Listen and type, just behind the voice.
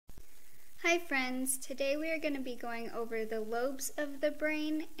Hi friends, today we are going to be going over the lobes of the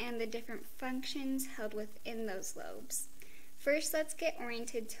brain and the different functions held within those lobes. First, let's get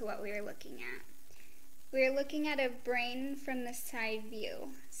oriented to what we are looking at. We are looking at a brain from the side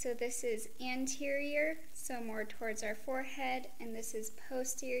view. So this is anterior, so more towards our forehead, and this is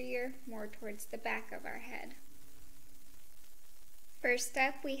posterior, more towards the back of our head. First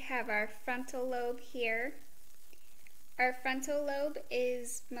up, we have our frontal lobe here. Our frontal lobe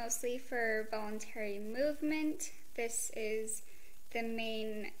is mostly for voluntary movement. This is the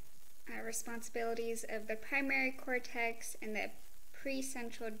main responsibilities of the primary cortex and the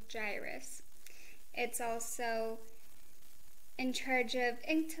precentral gyrus. It's also in charge of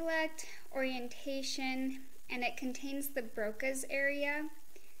intellect, orientation, and it contains the Broca's area,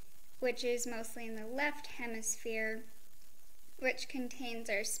 which is mostly in the left hemisphere, which contains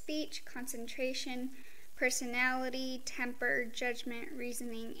our speech, concentration, personality, temper, judgment,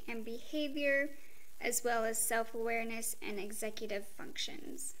 reasoning, and behavior, as well as self-awareness and executive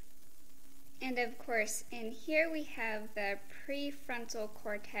functions. And of course, in here we have the prefrontal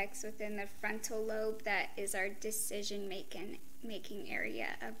cortex within the frontal lobe that is our decision-making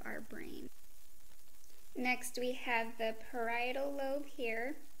area of our brain. Next, we have the parietal lobe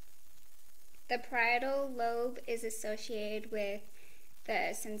here. The parietal lobe is associated with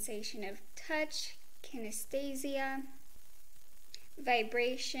the sensation of touch, kinesthesia,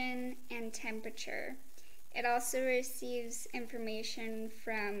 vibration, and temperature. It also receives information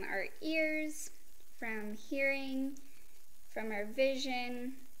from our ears, from hearing, from our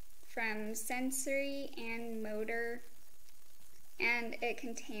vision, from sensory and motor, and it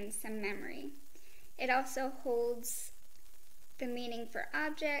contains some memory. It also holds the meaning for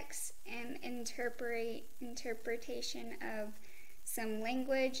objects and interpretation of some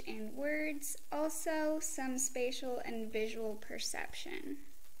language and words, also some spatial and visual perception.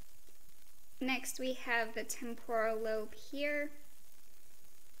 Next, we have the temporal lobe here.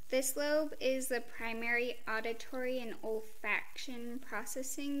 This lobe is the primary auditory and olfaction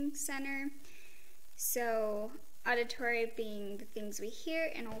processing center. So, auditory being the things we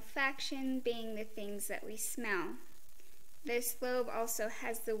hear, and olfaction being the things that we smell. This lobe also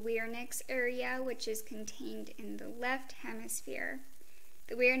has the Wernicke's area, which is contained in the left hemisphere.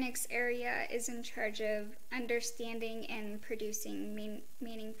 The Wernicke's area is in charge of understanding and producing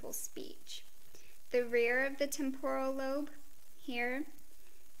meaningful speech. The rear of the temporal lobe here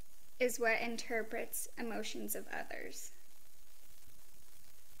is what interprets emotions of others.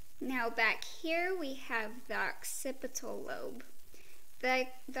 Now back here we have the occipital lobe. The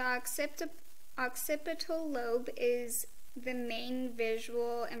occipital lobe is the main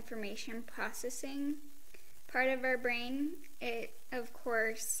visual information processing part of our brain. It, of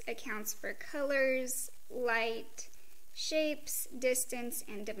course, accounts for colors, light, shapes, distance,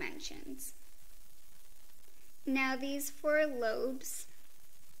 and dimensions. Now these four lobes,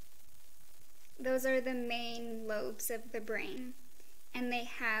 those are the main lobes of the brain, and they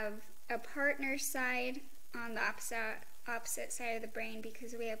have a partner side on the opposite side of the brain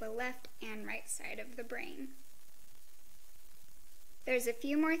because we have a left and right side of the brain. There's a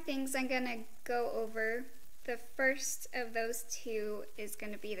few more things I'm going to go over. The first of those two is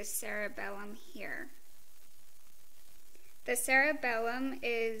going to be the cerebellum here. The cerebellum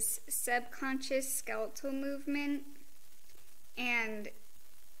is subconscious skeletal movement, and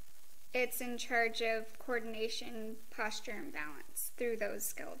it's in charge of coordination, posture, and balance through those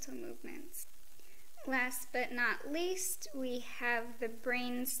skeletal movements. Last but not least, we have the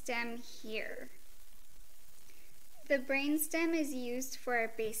brainstem here. The brainstem is used for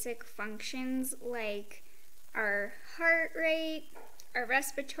our basic functions like our heart rate, our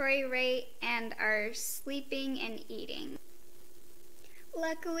respiratory rate, and our sleeping and eating.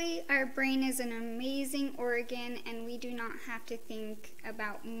 Luckily, our brain is an amazing organ and we do not have to think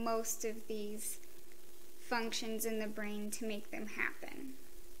about most of these functions in the brain to make them happen.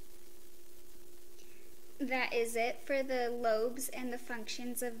 That is it for the lobes and the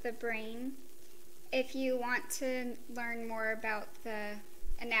functions of the brain. If you want to learn more about the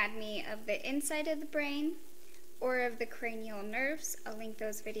anatomy of the inside of the brain or of the cranial nerves, I'll link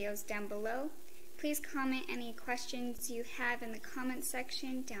those videos down below. Please comment any questions you have in the comment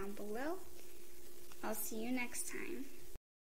section down below. I'll see you next time.